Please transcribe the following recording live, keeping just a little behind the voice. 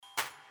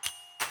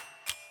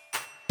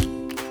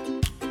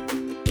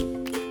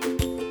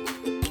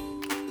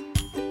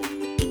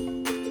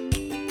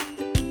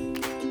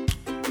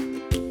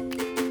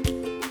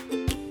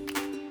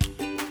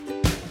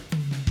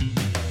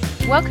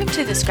Welcome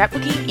to the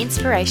Scrapbooking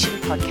Inspiration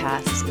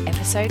Podcast,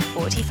 episode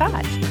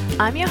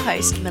 45. I'm your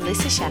host,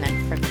 Melissa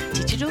Shannon from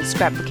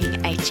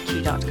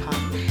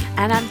digitalscrapbookinghq.com,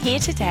 and I'm here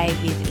today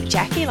with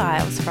Jackie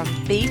Lyals from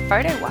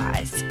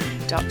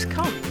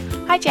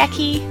bephotowise.com. Hi,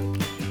 Jackie.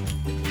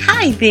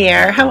 Hi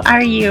there. How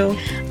are you?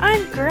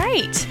 I'm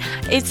great.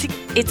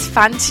 It's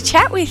fun to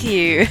chat with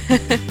you.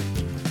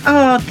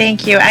 Oh,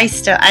 thank you. I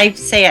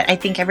say it, I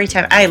think every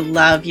time. I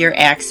love your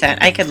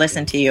accent. I could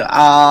listen to you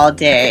all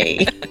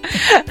day.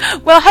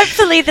 Well,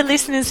 hopefully the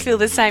listeners feel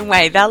the same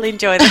way. They'll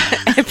enjoy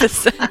the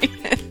episode.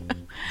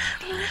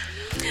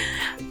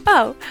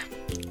 Oh,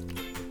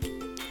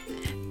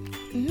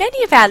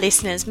 many of our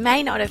listeners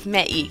may not have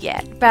met you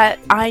yet, but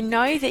I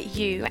know that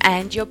you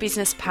and your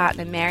business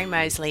partner, Mary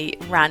Mosley,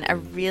 run a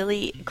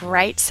really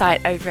great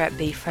site over at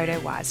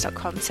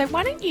bephotowise.com. So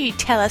why don't you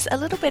tell us a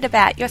little bit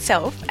about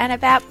yourself and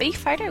about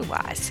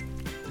BePhotoWise?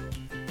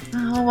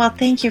 Oh, well,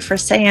 thank you for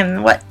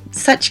saying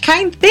such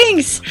kind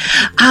things.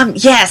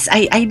 Yes,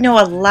 I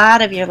know a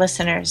lot of your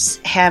listeners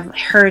have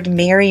heard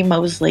Mary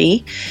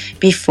Mosley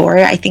before.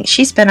 I think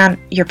she's been on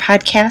your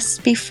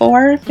podcast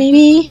before,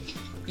 maybe?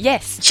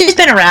 Yes. She's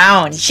been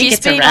around.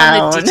 She's been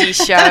around. on the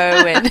Digi show.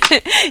 And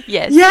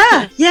yes.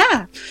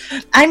 Yeah.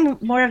 I'm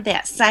more of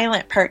that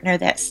silent partner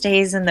that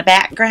stays in the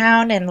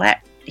background and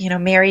let,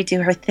 Mary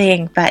do her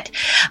thing. But,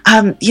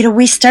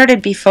 we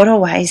started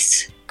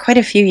BePhotoWise quite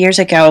a few years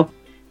ago.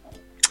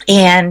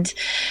 And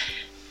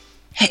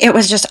it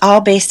was just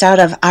all based out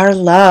of our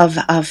love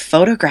of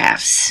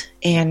photographs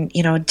and,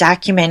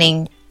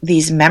 documenting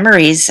these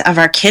memories of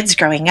our kids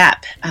growing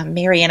up.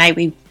 Mary and I,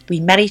 we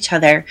met each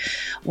other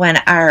when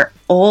our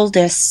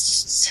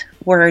oldest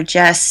were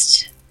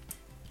just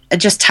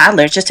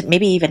toddlers, just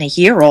maybe even a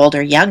year old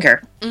or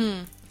younger.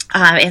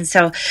 And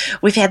so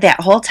we've had that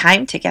whole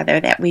time together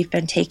that we've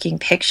been taking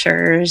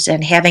pictures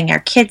and having our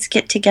kids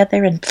get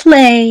together and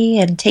play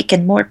and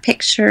taking more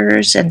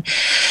pictures. And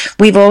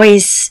we've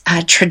always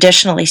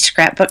traditionally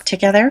scrapbooked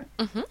together.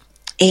 Mm-hmm.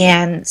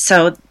 And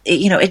so,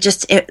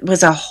 it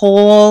was a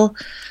whole...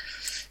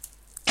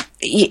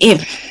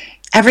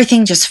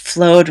 everything just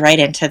flowed right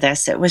into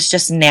this. It was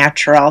just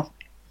natural.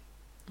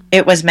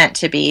 It was meant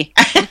to be.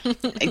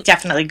 I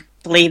definitely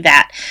believe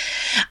that.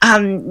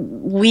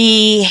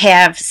 We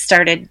have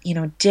started,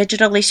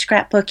 digitally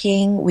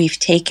scrapbooking. We've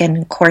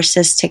taken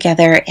courses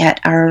together at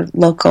our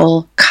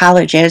local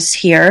colleges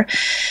here.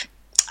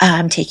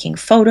 Taking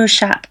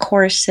Photoshop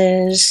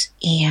courses,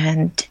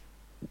 and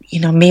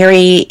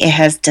Mary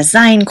has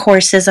design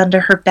courses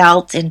under her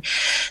belt. And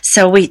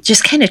so we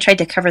just kind of tried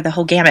to cover the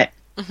whole gamut.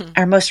 Mm-hmm.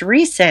 Our most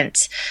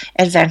recent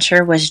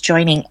adventure was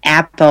joining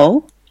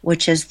APO,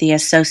 which is the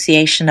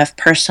Association of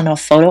Personal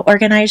Photo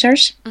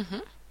Organizers. Mm-hmm.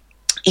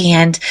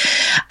 And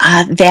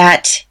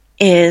that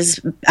is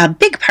a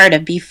big part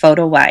of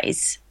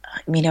BePhotoWise,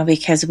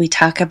 because we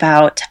talk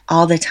about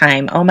all the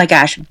time, oh my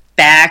gosh,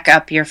 back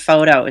up your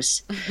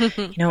photos.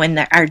 In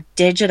our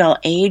digital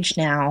age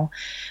now,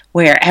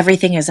 where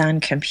everything is on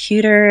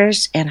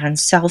computers and on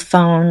cell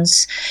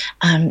phones,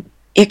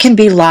 it can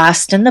be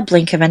lost in the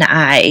blink of an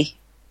eye.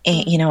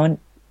 And,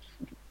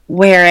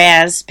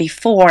 whereas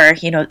before,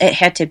 it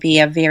had to be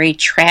a very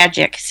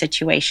tragic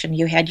situation.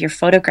 You had your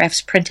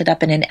photographs printed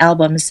up in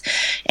albums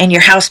and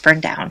your house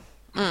burned down.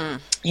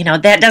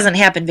 That doesn't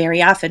happen very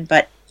often,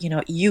 but,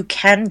 you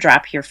can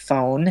drop your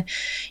phone,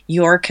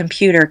 your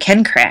computer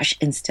can crash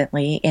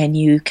instantly, and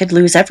you could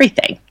lose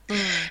everything.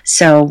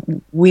 So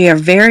we are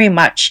very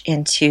much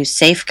into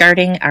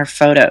safeguarding our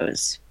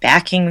photos,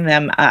 backing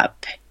them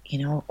up,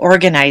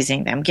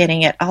 organizing them,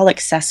 getting it all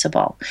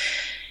accessible.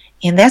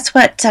 And that's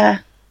what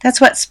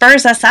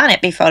spurs us on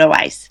at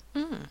BePhotoWise.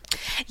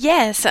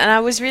 Yes, and I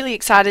was really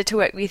excited to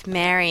work with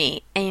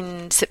Mary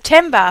in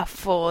September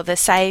for the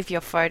Save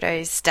Your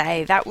Photos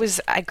Day. That was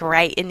a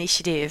great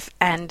initiative,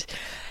 and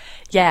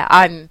yeah,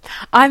 I'm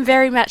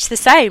very much the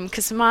same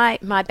because my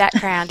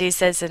background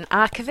is as an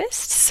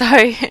archivist,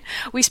 so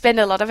we spend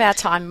a lot of our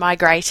time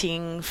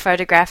migrating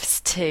photographs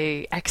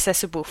to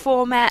accessible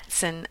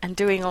formats and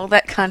doing all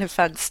that kind of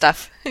fun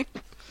stuff.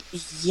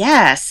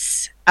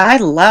 Yes, I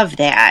love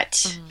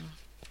that.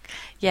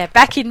 Yeah,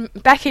 back in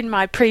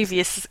my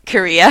previous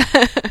career.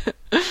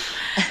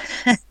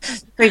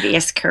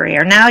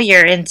 Now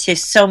you're into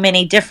so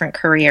many different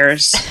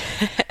careers.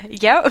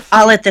 Yep.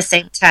 All at the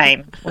same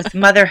time, with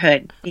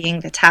motherhood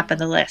being the top of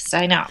the list.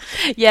 I know.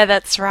 Yeah,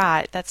 that's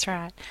right.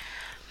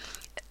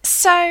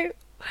 So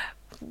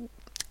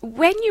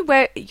when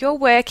you're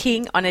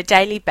working on a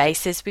daily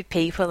basis with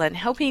people and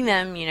helping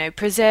them,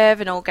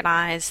 preserve and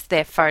organize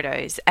their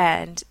photos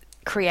and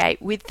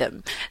create with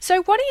them.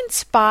 So what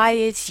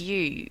inspires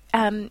you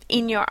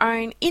in your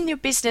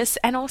business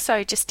and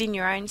also just in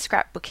your own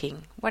scrapbooking?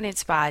 What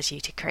inspires you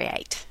to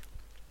create?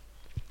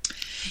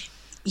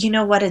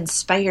 What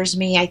inspires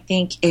me, I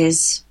think,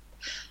 is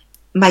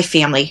my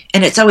family.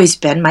 And it's always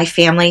been my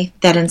family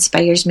that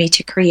inspires me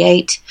to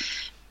create,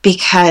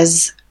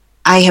 because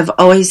I have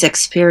always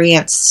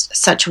experienced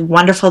such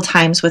wonderful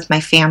times with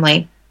my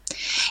family.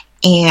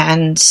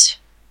 And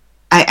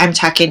I'm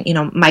talking,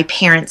 my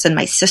parents and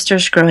my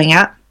sisters growing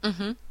up.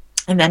 Mm-hmm.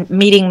 and then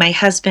meeting my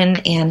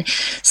husband and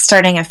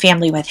starting a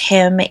family with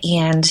him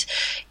and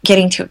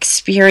getting to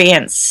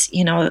experience,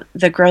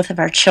 the growth of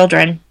our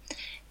children,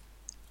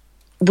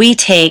 we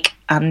take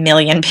a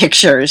million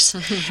pictures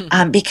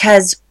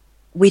because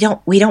we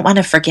don't want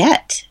to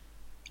forget.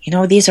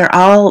 These are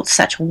all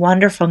such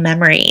wonderful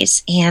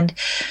memories. And,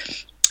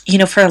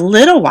 for a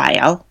little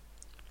while,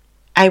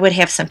 I would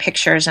have some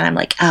pictures and I'm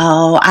like,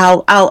 oh,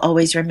 I'll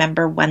always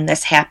remember when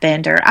this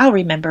happened, or I'll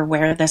remember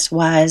where this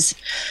was,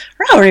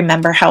 or I'll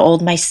remember how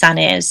old my son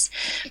is.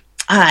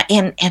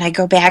 And I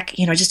go back,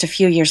 just a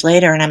few years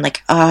later and I'm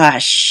like, oh,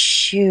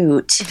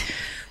 shoot,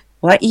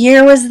 what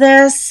year was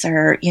this?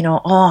 Or,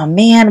 oh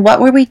man, what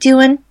were we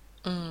doing?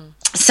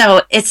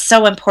 So it's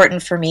so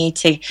important for me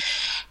to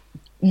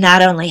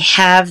not only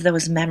have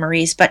those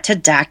memories, but to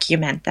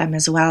document them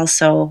as well.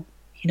 So,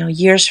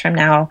 years from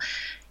now,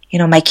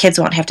 my kids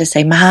won't have to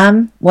say,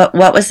 Mom, what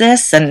was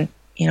this? And,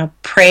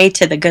 pray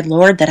to the good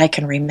Lord that I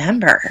can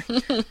remember.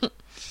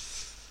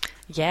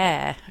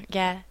 Yeah.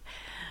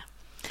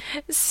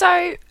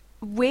 So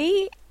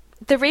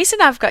the reason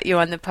I've got you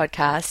on the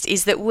podcast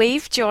is that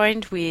we've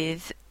joined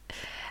with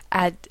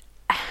about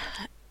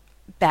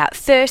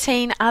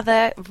 13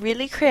 other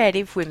really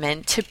creative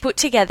women to put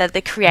together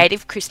the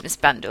Creative Christmas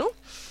Bundle,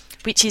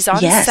 which is on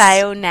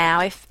sale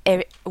now.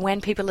 When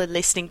people are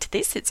listening to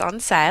this, it's on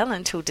sale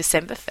until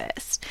December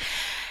 1st.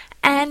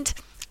 And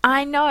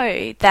I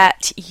know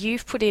that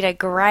you've put in a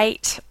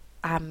great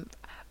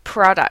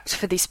product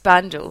for this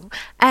bundle.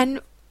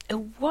 And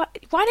why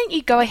don't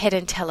you go ahead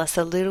and tell us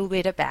a little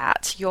bit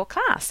about your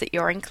class that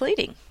you're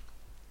including?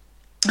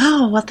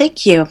 Oh, well,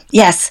 thank you.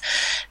 Yes,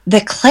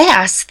 the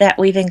class that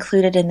we've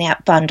included in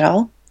that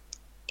bundle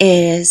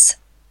is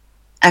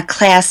a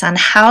class on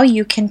how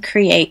you can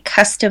create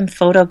custom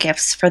photo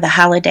gifts for the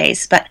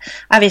holidays, but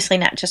obviously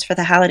not just for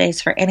the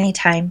holidays, for any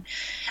time.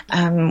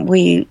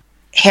 We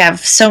have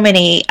so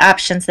many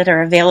options that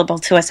are available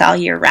to us all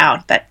year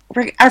round, but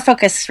our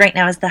focus right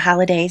now is the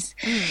holidays.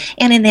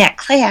 And in that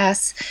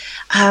class,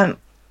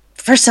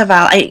 first of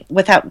all,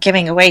 without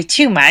giving away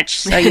too much,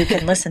 so you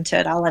can listen to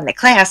it all in the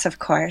class, of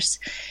course,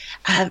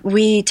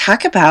 we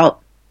talk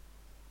about,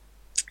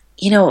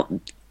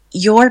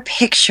 your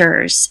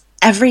pictures.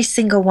 Every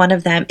single one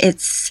of them,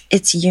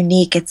 it's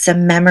unique. It's a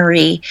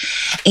memory.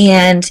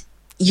 And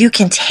you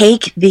can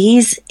take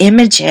these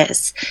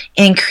images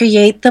and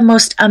create the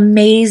most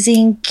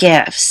amazing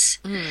gifts.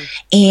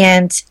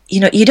 And,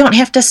 you don't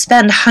have to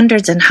spend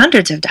hundreds and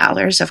hundreds of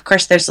dollars. Of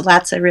course, there's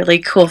lots of really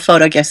cool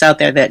photo gifts out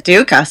there that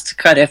do cost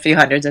quite a few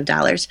hundreds of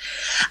dollars.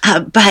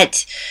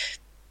 But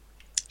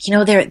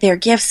they're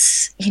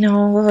gifts,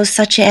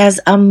 such as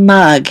a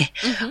mug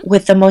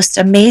with the most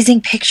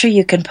amazing picture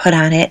you can put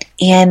on it.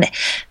 And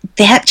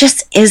that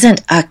just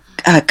isn't a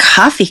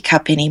coffee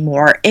cup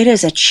anymore. It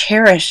is a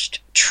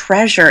cherished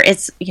treasure.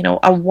 It's,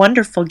 a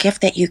wonderful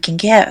gift that you can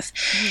give.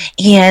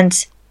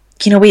 And,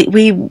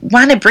 we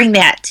want to bring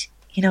that,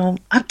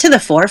 up to the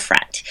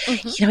forefront.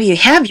 You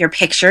have your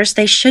pictures.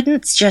 They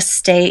shouldn't just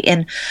stay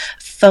in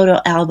photo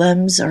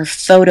albums or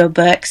photo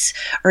books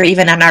or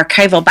even on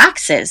archival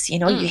boxes.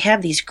 You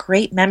have these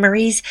great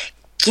memories.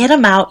 Get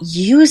them out,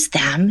 use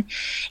them,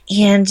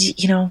 and,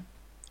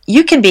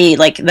 you can be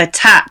like the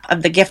top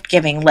of the gift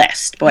giving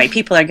list. Boy,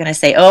 people are going to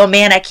say, oh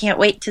man, I can't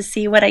wait to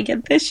see what I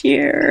get this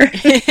year.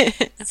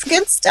 It's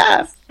good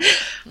stuff.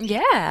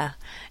 Yeah.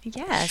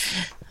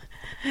 Yes.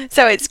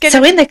 So it's good.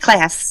 So in the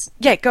class.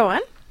 Yeah, go on.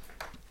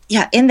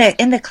 Yeah, in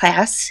the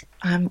class,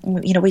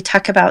 we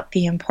talk about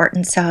the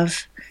importance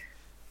of,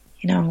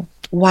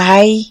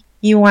 why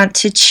you want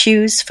to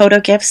choose photo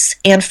gifts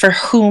and for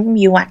whom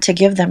you want to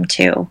give them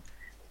to.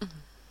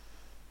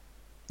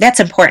 That's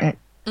important.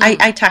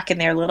 I talk in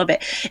there a little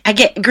bit. I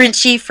get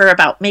grinchy for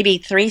about maybe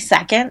 3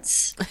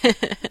 seconds.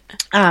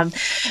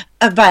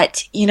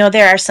 But,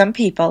 there are some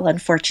people,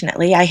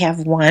 unfortunately, I have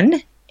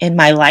one in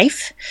my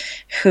life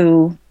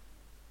who,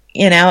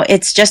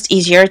 it's just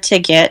easier to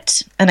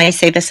get, and I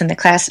say this in the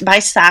class, buy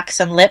socks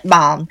and lip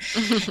balm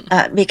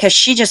because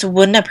she just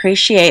wouldn't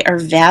appreciate or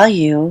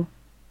value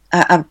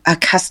a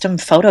custom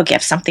photo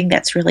gift, something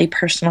that's really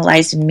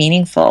personalized and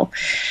meaningful.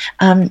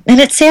 And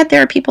it's sad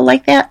there are people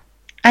like that.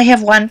 I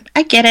have one.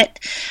 I get it.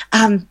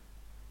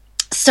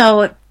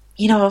 So,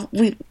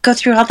 we go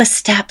through all the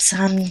steps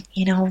on,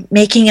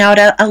 making out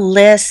a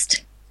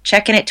list,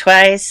 checking it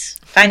twice,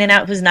 finding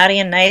out who's naughty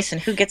and nice and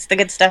who gets the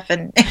good stuff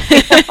and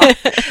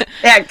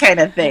that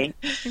kind of thing.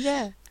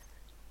 Yeah.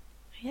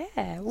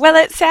 Yeah. Well,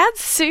 it sounds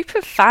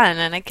super fun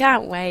and I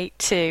can't wait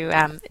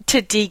to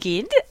dig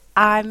in.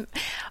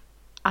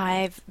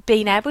 I've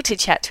been able to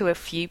chat to a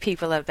few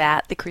people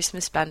about the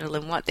Christmas bundle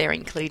and what they're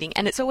including,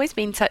 and it's always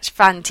been such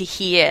fun to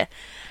hear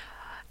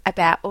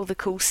about all the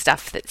cool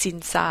stuff that's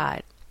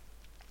inside.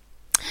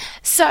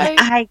 So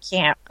I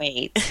can't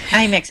wait.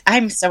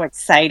 I'm so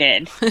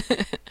excited.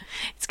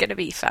 It's going to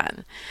be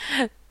fun.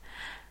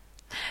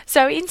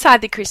 So inside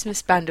the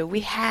Christmas bundle,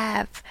 we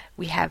have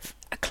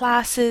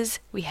classes,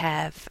 we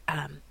have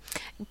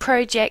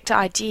project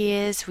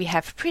ideas, we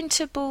have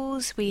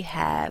printables, we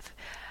have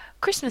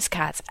Christmas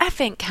cards,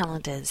 advent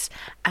calendars,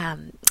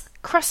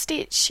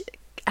 cross-stitch,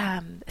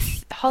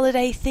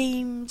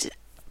 holiday-themed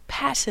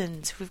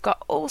patterns. We've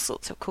got all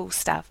sorts of cool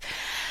stuff.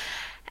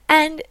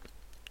 And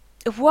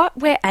what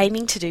we're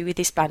aiming to do with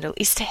this bundle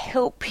is to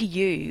help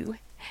you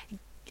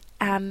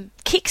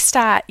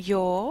kickstart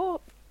your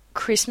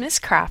Christmas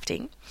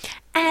crafting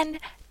and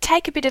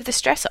take a bit of the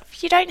stress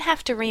off. You don't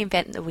have to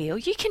reinvent the wheel.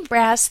 You can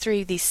browse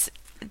through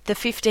the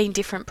 15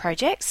 different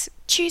projects,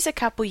 choose a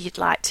couple you'd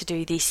like to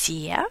do this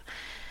year,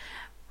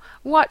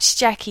 watch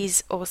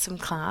Jackie's awesome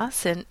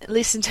class and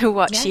listen to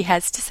what she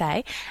has to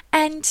say,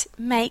 and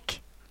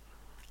make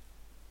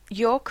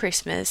your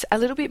Christmas a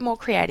little bit more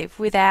creative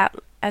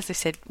without, as I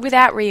said,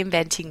 without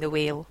reinventing the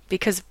wheel,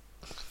 because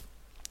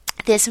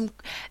there's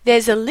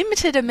a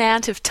limited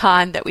amount of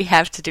time that we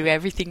have to do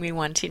everything we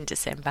want in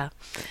December.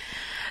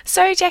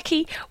 So,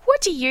 Jackie,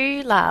 what do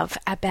you love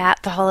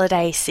about the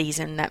holiday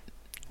season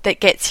that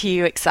gets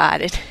you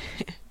excited?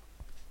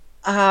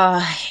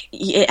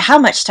 How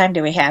much time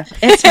do we have?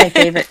 It's my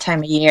favorite time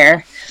of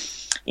year.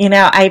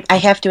 I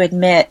have to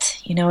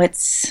admit,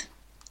 it's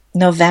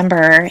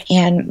November,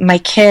 and my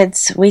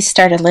kids, we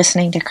started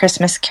listening to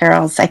Christmas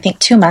carols, I think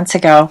 2 months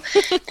ago.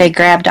 They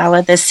grabbed all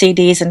of the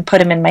CDs and put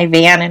them in my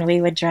van, and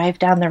we would drive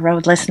down the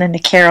road listening to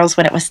carols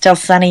when it was still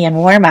sunny and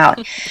warm out.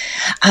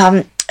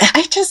 I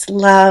just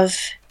love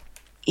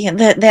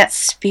that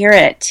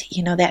spirit,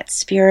 that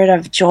spirit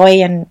of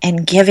joy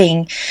and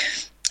giving,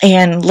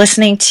 and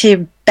listening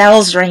to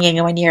bells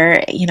ringing when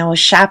you're,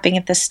 shopping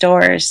at the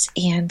stores,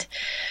 and,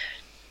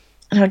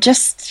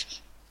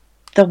 just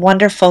the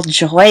wonderful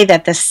joy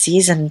that the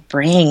season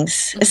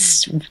brings.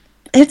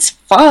 It's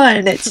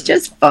fun. It's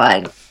just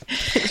fun.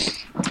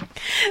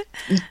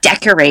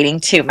 Decorating,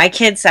 too. My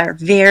kids are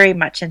very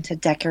much into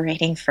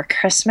decorating for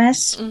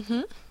Christmas.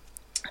 Mm-hmm.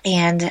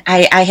 And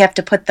I have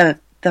to put the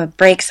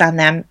brakes on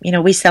them.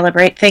 We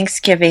celebrate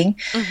Thanksgiving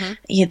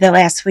the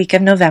last week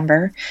of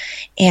November.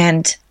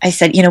 And I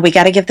said, we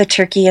got to give the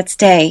turkey its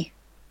day.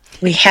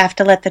 We have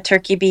to let the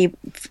turkey be,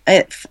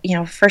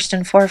 first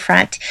and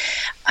forefront.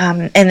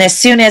 And as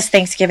soon as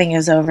Thanksgiving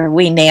is over,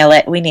 we nail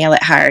it. We nail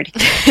it hard.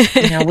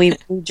 We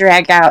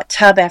drag out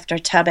tub after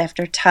tub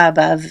after tub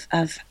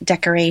of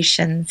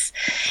decorations.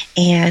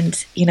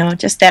 And,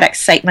 just that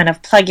excitement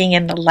of plugging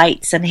in the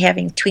lights and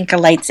having twinkle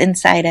lights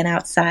inside and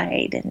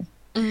outside. And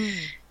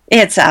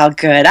it's all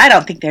good. I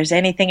don't think there's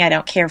anything I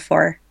don't care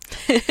for.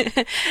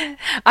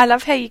 I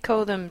love how you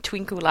call them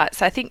twinkle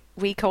lights. I think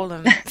we call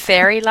them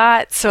fairy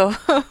lights. Or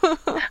I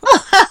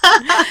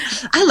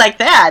like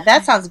that.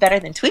 That sounds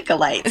better than twinkle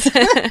lights.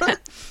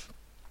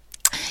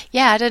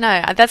 Yeah, I don't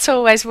know. That's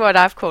always what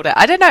I've called it.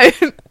 I don't know.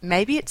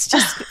 Maybe it's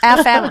just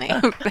our family.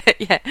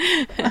 But yeah.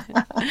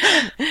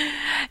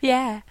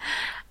 Yeah.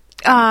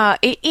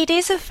 It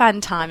is a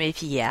fun time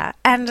of year,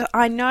 and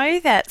I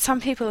know that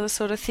some people are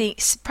sort of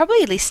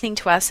probably listening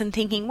to us and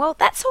thinking, well,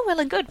 that's all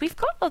well and good. We've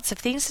got lots of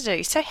things to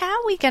do. So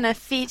how are we going to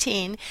fit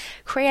in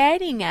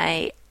creating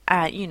a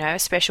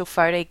special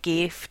photo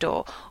gift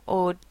or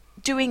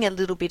doing a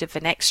little bit of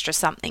an extra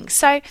something?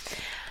 So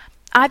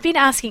I've been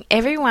asking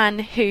everyone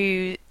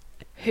who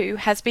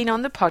has been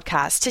on the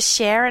podcast to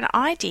share an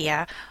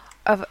idea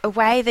of a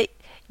way that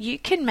you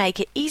can make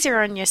it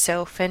easier on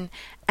yourself and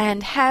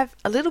have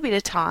a little bit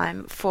of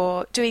time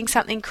for doing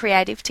something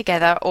creative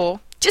together, or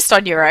just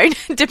on your own,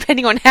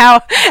 depending on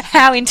how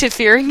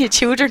interfering your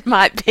children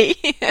might be.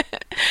 Yeah.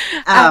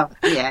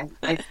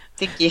 I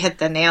think you hit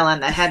the nail on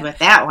the head with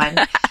that one.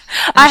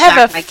 I'm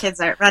shocked my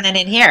kids aren't running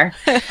in here.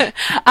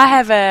 I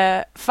have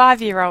a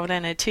 5-year-old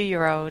and a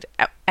 2-year-old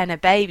and a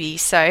baby,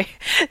 so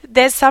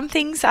there's some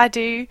things I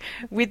do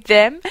with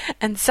them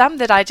and some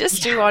that I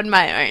just do on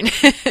my own.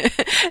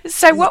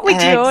 So what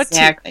would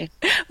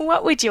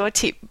your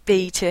tip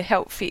be to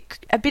help fit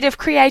a bit of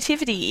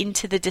creativity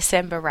into the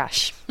December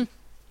rush?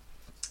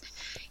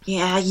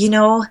 Yeah,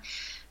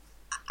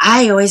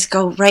 I always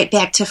go right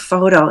back to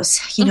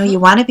photos. You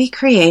want to be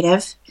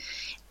creative.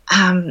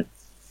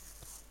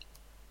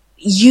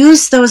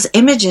 Use those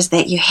images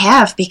that you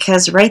have,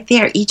 because right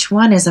there, each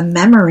one is a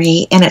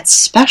memory and it's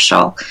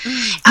special.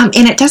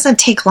 And it doesn't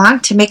take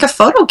long to make a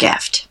photo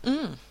gift.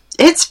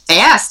 It's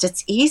fast.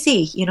 It's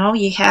easy.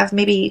 You have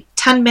maybe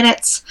 10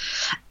 minutes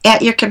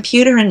at your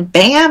computer and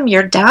bam,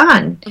 you're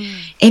done.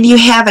 And you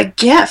have a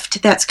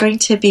gift that's going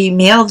to be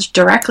mailed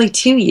directly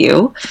to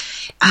you.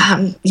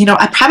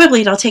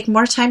 Probably it'll take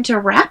more time to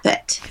wrap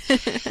it.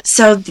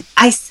 So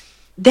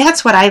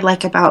that's what I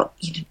like about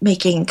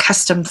making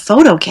custom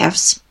photo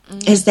gifts.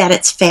 Is that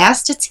it's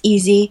fast, it's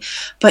easy,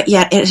 but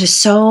yet it is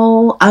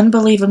so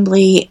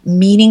unbelievably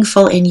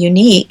meaningful and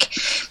unique.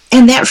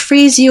 And that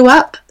frees you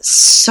up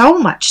so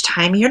much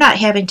time. You're not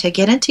having to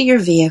get into your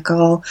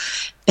vehicle,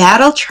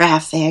 battle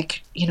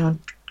traffic,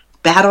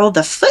 battle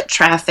the foot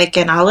traffic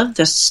in all of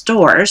the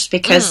stores,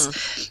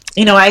 because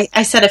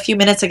I said a few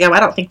minutes ago, I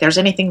don't think there's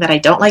anything that I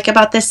don't like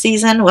about this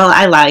season. Well,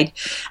 I lied.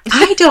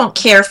 I don't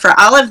care for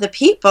all of the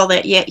people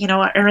that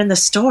are in the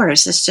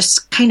stores. It's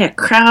just kind of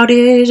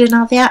crowded and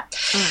all that.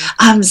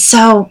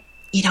 So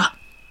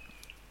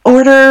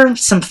order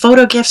some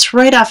photo gifts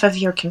right off of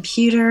your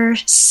computer,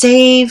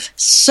 save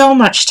so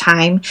much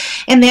time,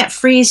 and that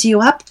frees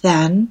you up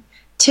then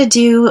to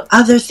do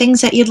other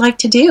things that you'd like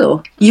to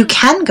do. You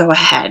can go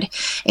ahead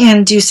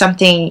and do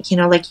something,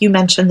 like you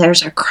mentioned,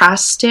 there's a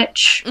cross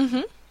stitch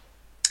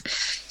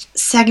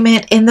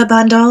segment in the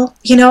bundle.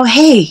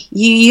 Hey,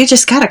 you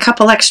just got a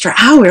couple extra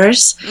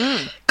hours.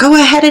 Go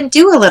ahead and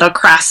do a little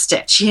cross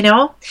stitch,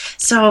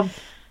 So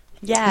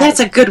yeah, that's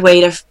a good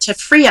way to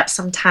free up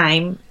some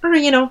time, or,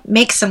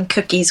 make some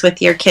cookies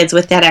with your kids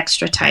with that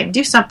extra time.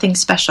 Do something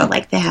special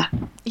like that.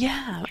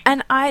 Yeah,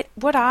 and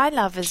what I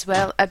love as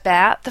well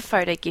about the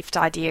photo gift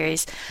idea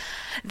is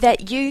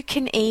that you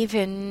can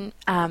even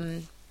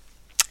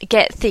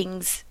get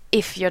things,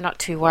 if you're not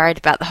too worried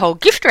about the whole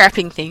gift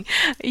wrapping thing,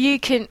 you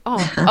can,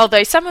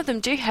 although some of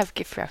them do have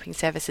gift wrapping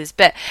services,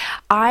 but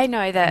I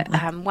know that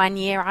one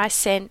year I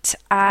sent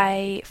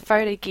a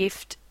photo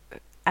gift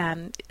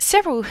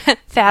several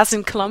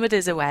thousand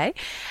kilometres away,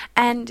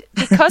 and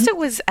because it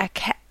was a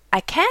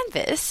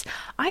canvas,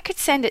 I could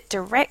send it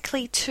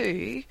directly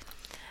to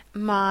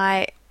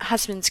my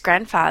husband's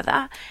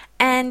grandfather,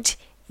 and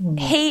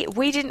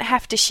we didn't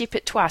have to ship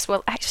it twice.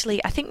 Well,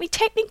 actually, I think we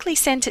technically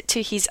sent it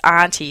to his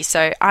auntie,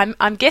 so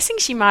I'm guessing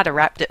she might have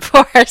wrapped it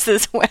for us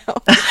as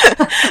well.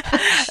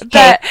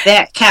 But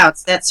that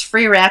counts. That's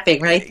free wrapping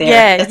right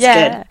there. That's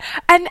good.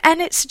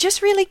 And it's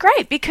just really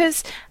great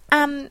because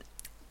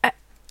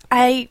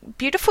a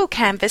beautiful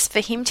canvas for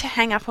him to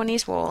hang up on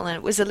his wall, and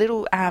it was a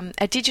little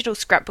a digital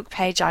scrapbook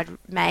page I'd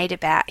made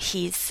about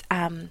his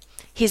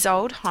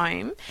old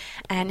home,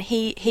 and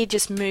he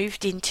just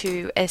moved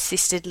into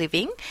assisted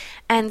living,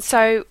 and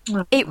so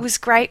it was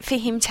great for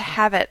him to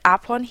have it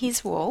up on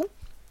his wall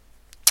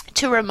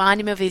to remind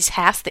him of his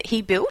house that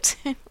he built.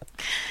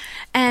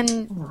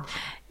 And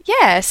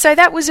so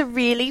that was a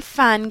really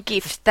fun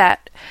gift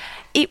that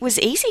it was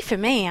easy for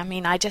me. I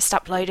mean, I just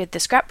uploaded the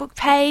scrapbook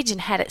page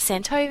and had it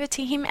sent over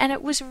to him, and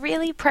it was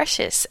really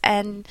precious.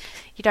 And,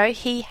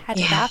 he had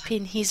it up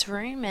in his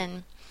room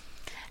and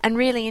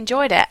really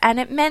enjoyed it. And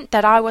it meant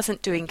that I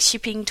wasn't doing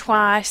shipping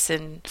twice.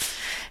 And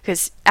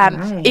because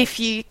if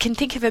you can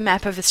think of a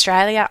map of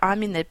Australia,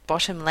 I'm in the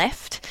bottom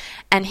left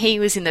and he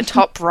was in the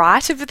top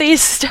right of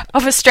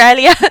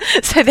Australia.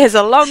 So there's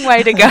a long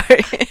way to go.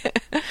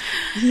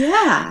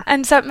 Yeah.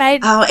 And so it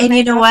made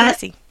you know what?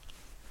 Easy.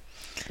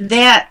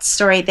 That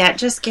story, that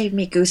just gave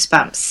me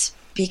goosebumps,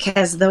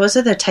 because those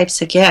are the types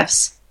of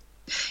gifts.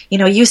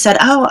 You said,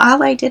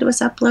 all I did was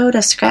upload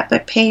a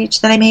scrapbook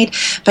page that I made.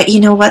 But you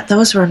know what?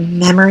 Those were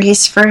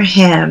memories for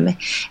him.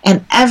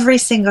 And every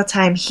single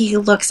time he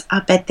looks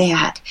up at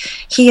that,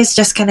 he is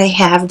just going to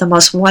have the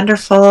most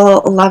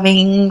wonderful,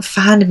 loving,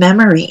 fond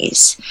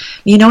memories.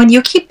 And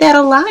you keep that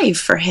alive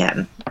for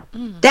him.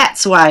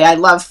 That's why I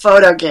love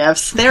photo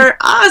gifts. They're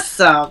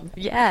awesome.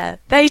 Yeah,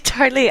 they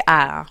totally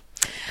are.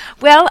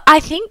 Well, I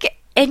think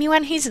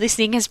anyone who's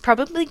listening has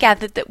probably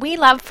gathered that we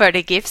love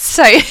photo gifts,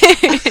 so if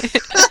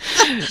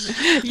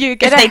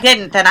they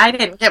didn't, then I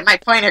didn't get my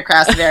point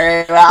across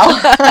very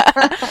well.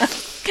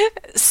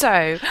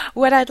 So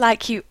what I'd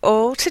like you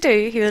all to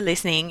do who are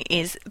listening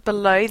is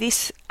below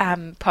this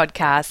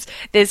podcast,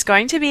 there's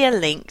going to be a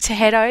link to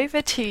head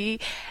over to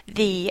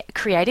the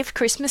Creative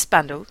Christmas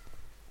Bundle.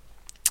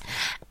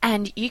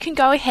 And you can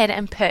go ahead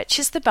and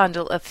purchase the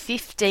bundle of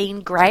 15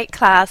 great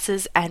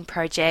classes and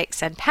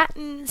projects and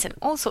patterns and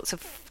all sorts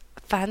of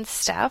fun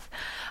stuff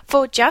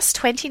for just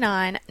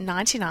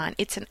 $29.99.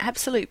 It's an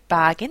absolute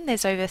bargain.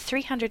 There's over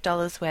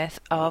 $300 worth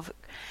of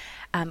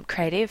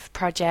creative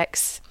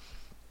projects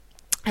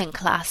and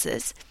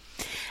classes,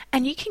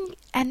 and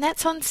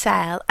that's on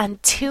sale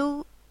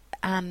until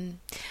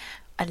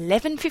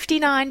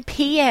 11:59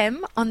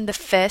 p.m. on the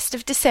 1st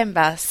of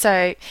December.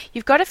 So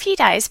you've got a few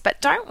days,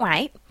 but don't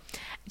wait.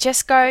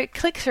 Just go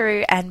click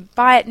through and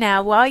buy it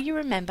now while you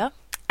remember,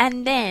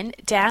 and then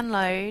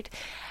download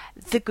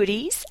the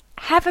goodies,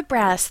 have a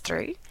browse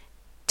through,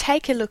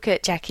 take a look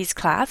at Jackie's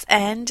class,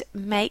 and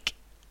make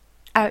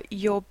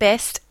your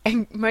best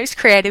and most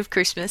creative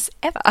Christmas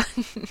ever.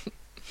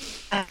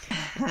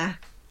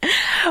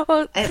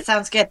 Well, it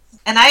sounds good.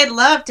 And I'd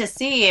love to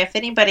see if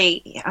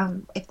anybody,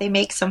 if they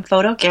make some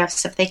photo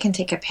gifts, if they can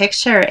take a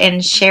picture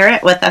and share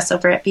it with us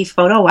over at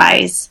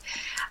BePhotoWise,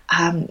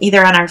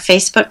 either on our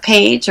Facebook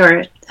page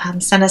or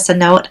send us a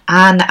note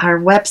on our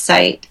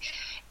website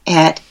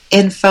at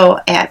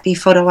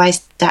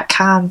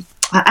info@bephotowise.com.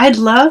 I'd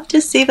love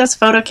to see those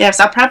photo gifts.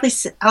 I'll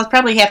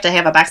probably have to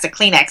have a box of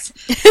Kleenex,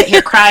 sit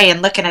here crying,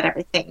 looking at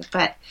everything.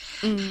 But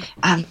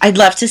I'd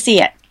love to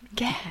see it.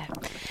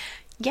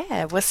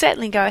 Yeah, we'll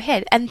certainly go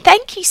ahead. And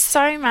thank you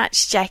so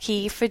much,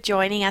 Jackie, for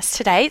joining us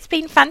today. It's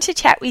been fun to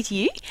chat with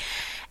you.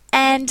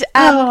 And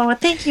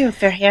thank you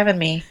for having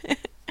me.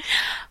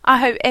 I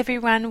hope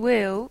everyone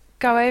will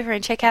go over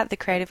and check out the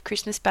Creative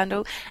Christmas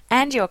Bundle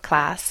and your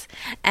class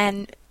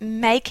and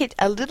make it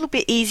a little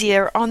bit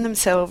easier on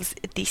themselves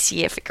this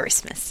year for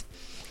Christmas.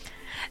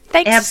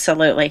 Thanks.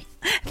 Absolutely.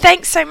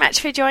 Thanks so much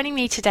for joining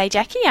me today,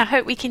 Jackie. I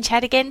hope we can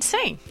chat again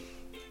soon.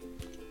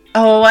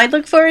 Oh, I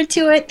look forward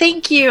to it.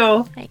 Thank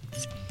you.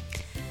 Thanks.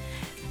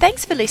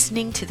 Thanks for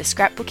listening to the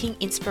Scrapbooking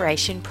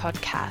Inspiration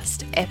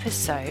Podcast,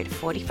 episode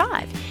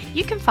 45.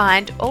 You can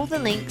find all the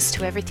links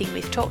to everything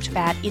we've talked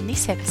about in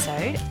this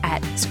episode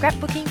at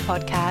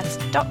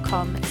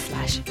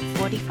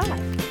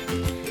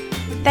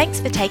scrapbookingpodcast.com/45. Thanks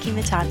for taking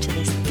the time to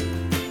listen.